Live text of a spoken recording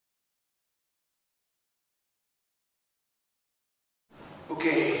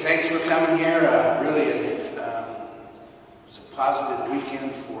Okay, thanks for coming here. Really, it's a positive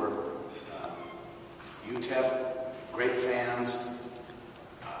weekend for UTEP. Great fans,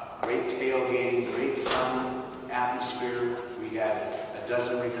 great tailgating, great fun atmosphere. We had a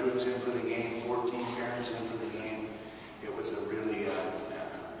dozen recruits in for the game, 14 parents in for the game. It was a really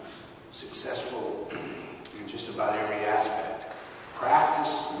successful in just about every aspect.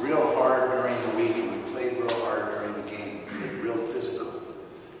 Practiced real hard during the week, and we played real hard during the game. We played real physical.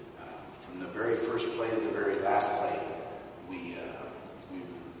 From the very first play to the very last play, we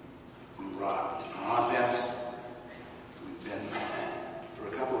rocked. On offense, we've been, for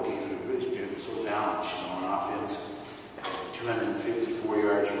a couple of games, we've really been so balanced. On offense, 254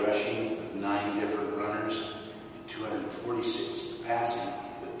 yards rushing with 9 different runners, and 246 passing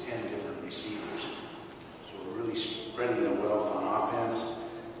with 10 different receivers. So we're really spreading the wealth on offense.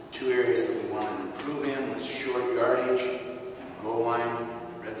 The 2 areas that we wanted to improve in was short yardage and goal line,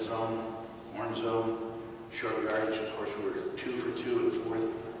 red zone, orange zone. Short yardage, of course, we were 2 for 2 and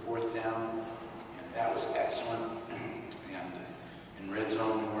fourth down, and that was excellent. And in red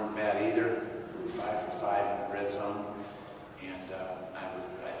zone, we weren't bad either. We were 5 for 5 in the red zone. And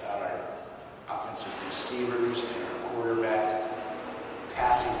I thought our offensive receivers and our quarterback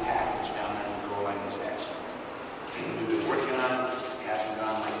passing package down there on the goal line was excellent. We've been working on it. It hasn't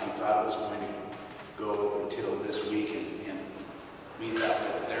gone like we thought it was going to go until this week, and we thought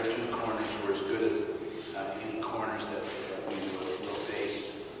that their 2 corners were as good as any corners that we will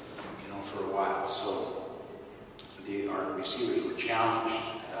face, for a while. So our receivers were challenged.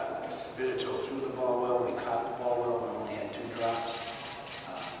 Vidito threw the ball well. We caught the ball well. We only had 2 drops.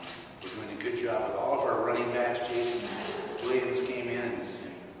 We're doing a good job with all of our running backs. Jason Williams came in,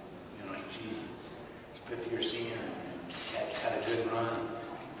 and he's a 5th-year senior and had a good run.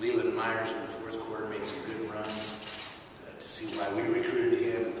 Leland Myers in the 4th quarter made some good runs to see why we recruited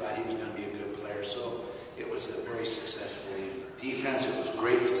him and thought he was going to be a good player. So it was a very successful evening. Defense, it was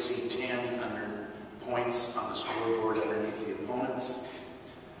great to see 10 points on the scoreboard underneath the opponents.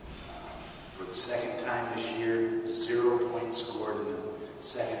 For the second time this year, 0 points scored in the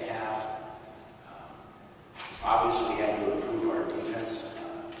second half. Obviously, had to improve our defense,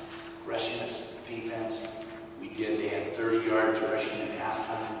 rushing defense. We did. They had 30 yards rushing at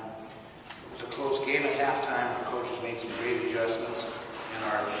halftime. It was a close game at halftime. Our coaches made some great adjustments, and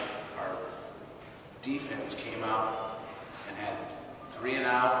our defense came out and had 3 and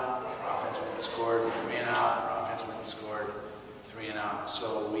out. Our offense went and scored. 3 and out. Our offense went and scored. 3 and out.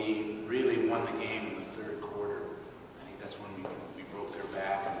 So we really won the game in the 3rd quarter. I think that's when we broke their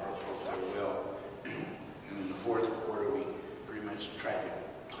back and broke their will. And in the 4th quarter, we pretty much tried to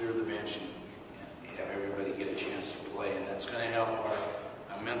clear the bench and have everybody get a chance to play. And that's going to help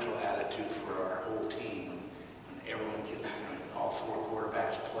our mental attitude for our whole team. When everyone gets, all 4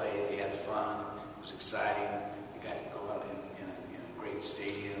 quarterbacks played, they had fun. It was exciting. We got to go out in a great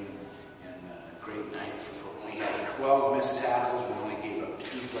stadium and a great night for football. We had 12 missed tackles. We only gave up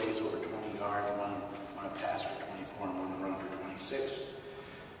 2 plays over 20 yards, one a pass for 24 and one a run for 26.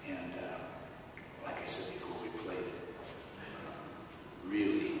 And like I said before, we played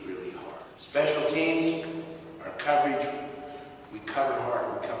really, really hard. Special teams, our coverage, we covered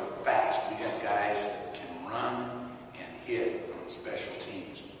hard, we covered fast. We got guys that can run and hit on special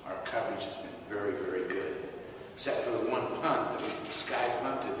teams. Our coverage has been very, very good. Except for the one punt that we sky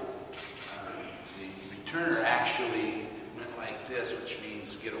punted. The returner actually went like this, which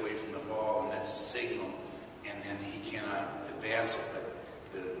means get away from the ball, and that's a signal, and then he cannot advance it, but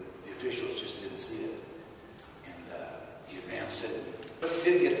the officials just didn't see it. And he advanced it, but he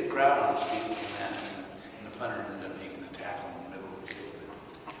did get the crowd on his feet, and the punter ended up making the tackle in the middle of the field.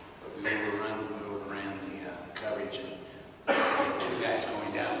 But we overran the coverage, and we had 2 guys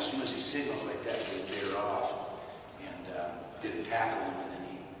going down. As soon as he signals like that, they're off, and didn't tackle him, and then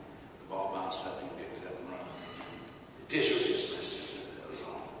the ball bounced up, and he picked it up and run. The officials just missed it. That was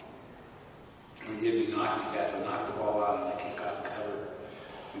all. We knocked the ball out on the kickoff cover.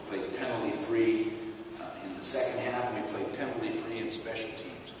 We played penalty-free in the second half, and we played penalty-free in special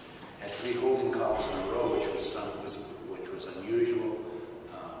teams. Had 3 holding calls in a row, which was unusual,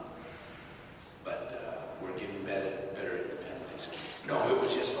 but we're getting better at the penalties. No, it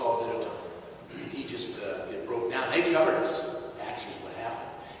was just all Vidito. He just, it broke down. They covered us, actually is what happened.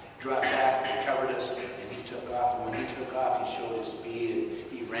 He dropped back, they covered us, and he took off. And when he took off, he showed his speed, and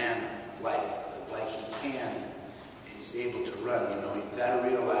he ran like he can. He's able to run, You've got to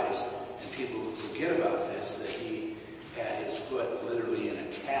realize, and people forget about this, that he had his foot literally in a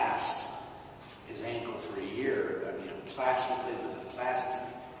cast, his ankle for a year. I mean, with a plastic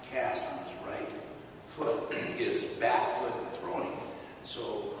cast on his right foot. His back foot throwing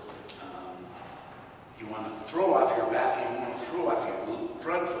So you want to throw off your back, you want to throw off your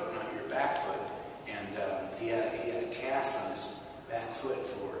front foot, not your back foot. And he had a cast on his back foot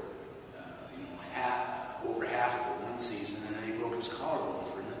for over half of the one season, and then he broke his collarbone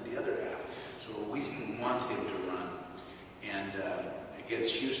for the other half. So we didn't want him to run. And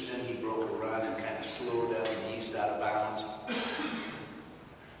against Houston, he broke a run and kind of slowed up and eased out of bounds.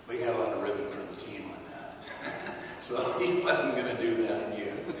 We got a lot of ribbon from the team on that. So he wasn't going to do that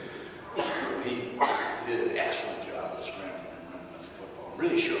again. So he did an excellent job of scrambling and running with the football.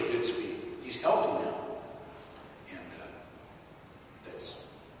 Really showed good speed. He's healthy now. And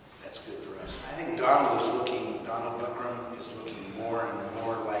that's good for us. I think Donald Buckram is looking more and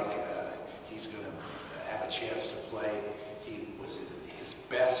more like he's going to have a chance to play. He was at his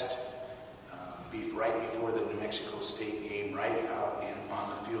best right before the New Mexico State game, right out and on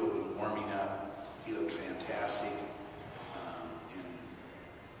the field and warming up. He looked fantastic and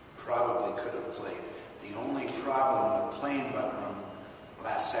probably could have played. The only problem with playing Buckram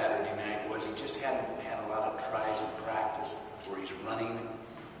last Saturday night was he just hadn't had a lot of tries in practice where he's running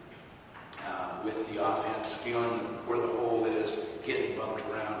with the offense, feeling where the hole is, getting bumped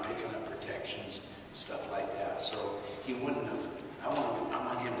around, picking up protections, and stuff like that. So he wouldn't have. I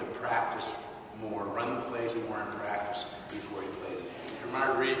want him to practice more, run the plays more in practice before he plays it.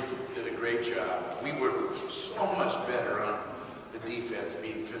 Jamar Reed did a great job. We were so much better on the defense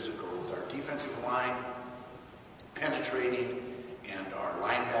being physical with our defensive line penetrating and our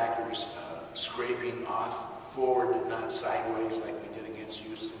linebackers scraping off forward and not sideways like we did against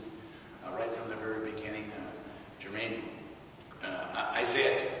Houston. Right from the very beginning,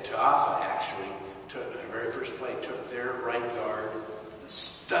 Isaiah Taafa actually took the very first play, took their right guard and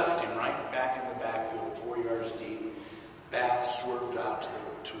stuffed him right back in the backfield, 4 yards deep. Back swerved out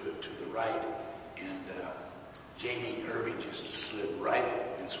to the right, and Jamie Irving just slid right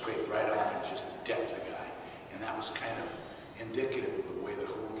and scraped right off and just decked the guy. And that was kind of indicative of the way the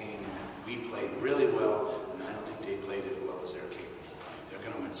whole game went. We played really well, and I don't think they played as well as they're capable of playing. They're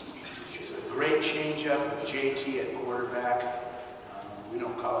going to win some games. It's a great change-up with JT at quarterback. We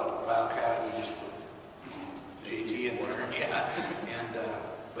don't call it Wildcat, we just put JT in there. Yeah.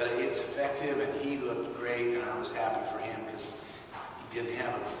 But it's effective, and he looked great, and I was happy for him because he didn't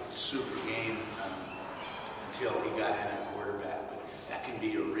have a super game until he got in at quarterback. But that can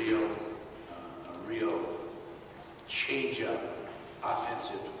be a real change-up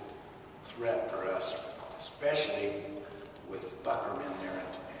offensive threat for us, especially with Buckram in there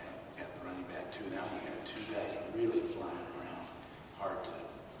at the running back too. Now you got two guys really flying around, hard to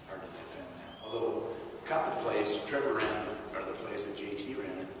defend that. Although a couple plays, Trevor ran, are the plays that JT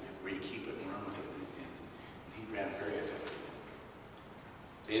ran, where you keep it and run with it, and he ran very effectively.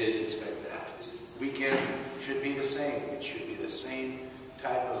 They didn't expect that. This weekend should be the same. It should be the same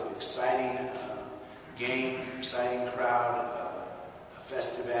type of exciting game, exciting crowd, a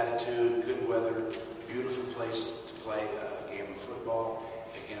festive attitude, good weather, beautiful place to play a game of football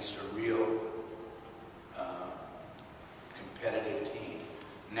against a real competitive team.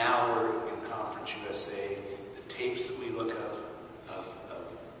 Now we're in Conference USA. The tapes that we look of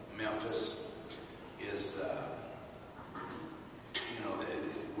Memphis is,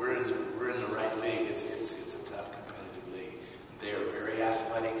 we're in the right league. It's a tough competitive league. They are very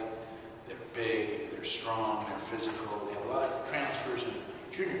athletic. They're big. They're strong. They're physical. They have a lot of transfers and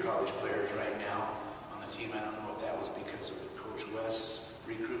junior college players right now on the team. I don't know if that was because of Coach West's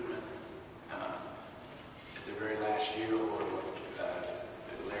recruitment at the very last year or what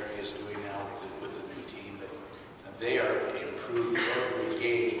Larry is doing now with the new team. But they are improved every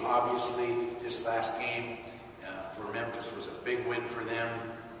game. Obviously, this last game for Memphis was a big win for them.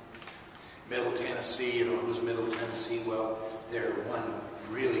 Middle Tennessee, who's Middle Tennessee? Well, they're one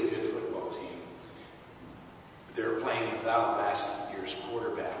really good football team. They're playing without last year's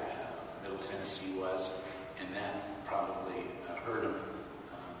quarterback, Middle Tennessee was, and that probably hurt them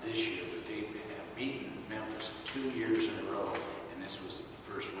this year. But they have beaten Memphis 2 years in a row, and this was the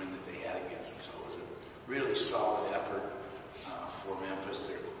first win that they had against them. So it was a really solid effort for Memphis.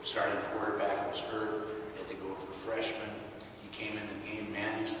 Their starting quarterback was hurt. They had to go with a freshman. He came in the game,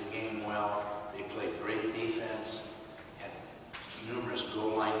 managed the game well. They played great defense, had numerous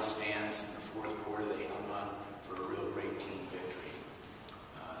goal line stands. In the fourth quarter, they hung on for a real great team victory.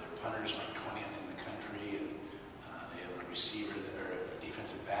 Their punters like 20th in the country, and they have a receiver or a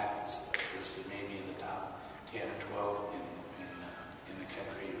defensive back that's listed maybe in the top 10 or 12 in the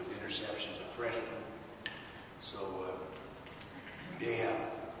country with interceptions, a freshman. So they have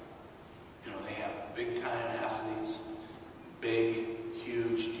big time athletes, big,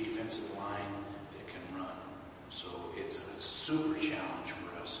 huge defensive line that can run. So it's a super challenge.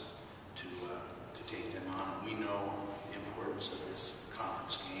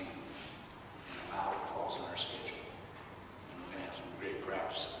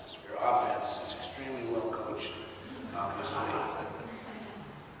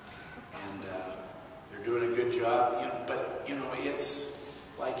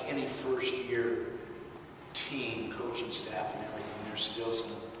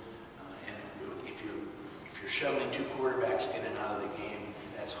 close. And if you're shuttling two quarterbacks in and out of the game,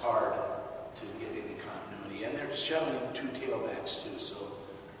 that's hard to get any continuity. And they're shuttling two tailbacks too, so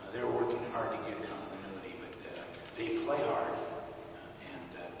they're working hard to get continuity. But they play hard.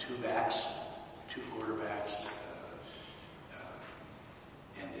 And two backs, two quarterbacks,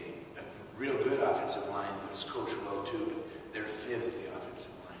 and a real good offensive line that was coached well too, but they're thin at the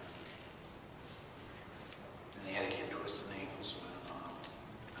offensive line. And they had a kid twist an ankle, so I don't know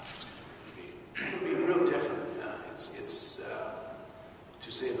how it's going to be. It'll be real different. It's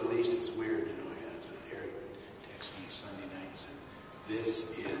to say the least, it's weird. You know, that's what Eric texted me Sunday night and said,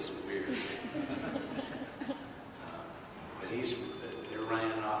 "This is weird." But they're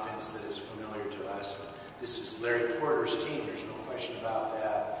running an offense that is familiar to us. This is Larry Porter's team. There's no question about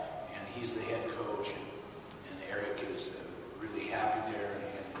that. And he's the head coach. And Eric is really happy there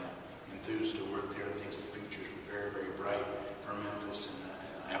and enthused to work there and thinks the future's very, very bright for Memphis.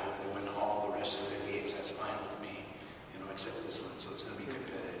 And I hope they win all the rest of their games. That's fine with me, you know, except this one. So it's going to be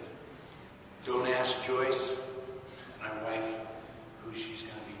competitive. Don't ask Joyce, my wife, who she's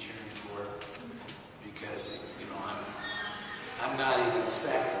going to be cheering for, because, you know, I'm not even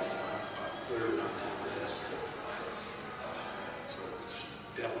second. You know, I'm third on that list. So she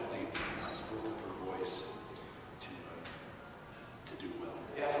definitely wants both of her boys to do well.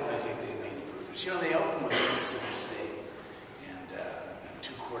 Definitely, I think they made improvements. You know, they opened with Mississippi State, and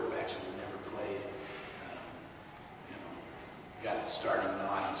two quarterbacks that had never played, you know, got the starting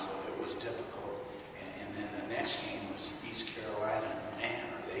nod, and so it was difficult. And then the next game was East Carolina, and man,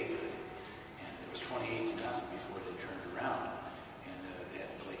 are they good. And it was 28-0 before they turned around, and they had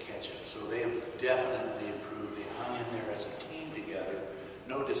to play catch-up. So they have definitely improved. They've hung in there as a team together,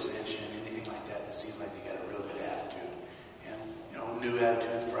 no dissension, anything like that. It seems like they got a real good attitude. And, you know, new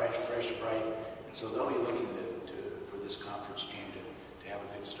attitude, fresh, bright. And so they'll be looking for this conference game to have a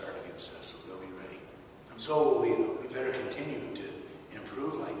good start against us, so they'll be ready. And so will we, though. We better continue to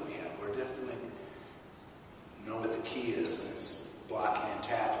improve like we have. We're definitely know what the key is, and it's blocking and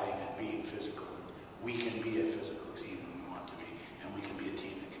tackling and being physical. And we can be a physical team when we want to be, and we can be a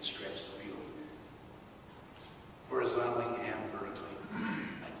team that can stretch the field horizontally and vertically,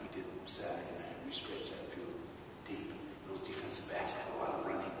 like we did Saturday night. We stretched that field deep. Those defensive backs had a lot of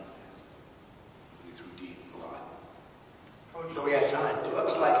running. We threw deep a lot. So we had time. It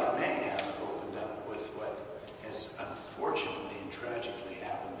looks like it may have opened up with what has unfortunately and tragically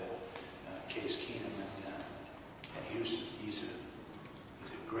happened to Case Keenum and Houston. He's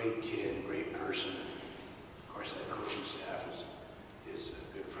a great kid, great person. Of course, that coaching staff is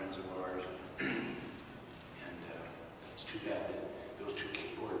good friends of ours. And it's too bad that those two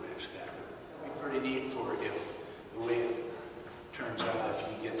quarterbacks got hurt. It'd be pretty neat for if the way it turns out, if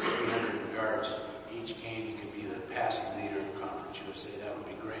he gets 300 yards each game, he could be the passing leader in Conference USA. That would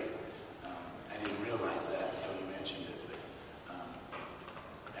be great. I didn't realize that until you mentioned it, but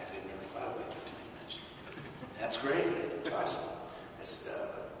actually I never thought of it until you mentioned it. That's great. It's awesome.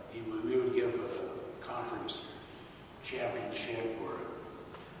 We would give a conference championship or a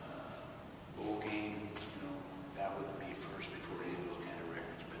bowl game, you know, that would be first before any of those kind of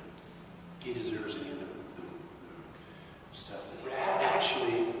records. But he deserves any of the stuff.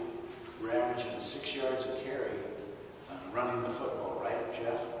 Actually, we're averaging 6 yards a carry running the football, right,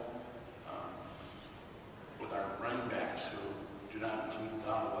 Jeff? With our running backs who do not include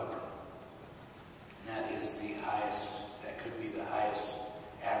Donald Webber. And that is the highest, that could be the highest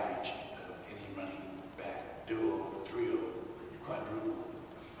average of any running back duo, trio, quadruple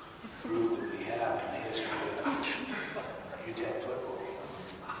group that we have in the history of UTEP football.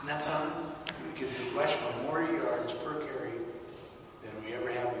 And that's something we could rush from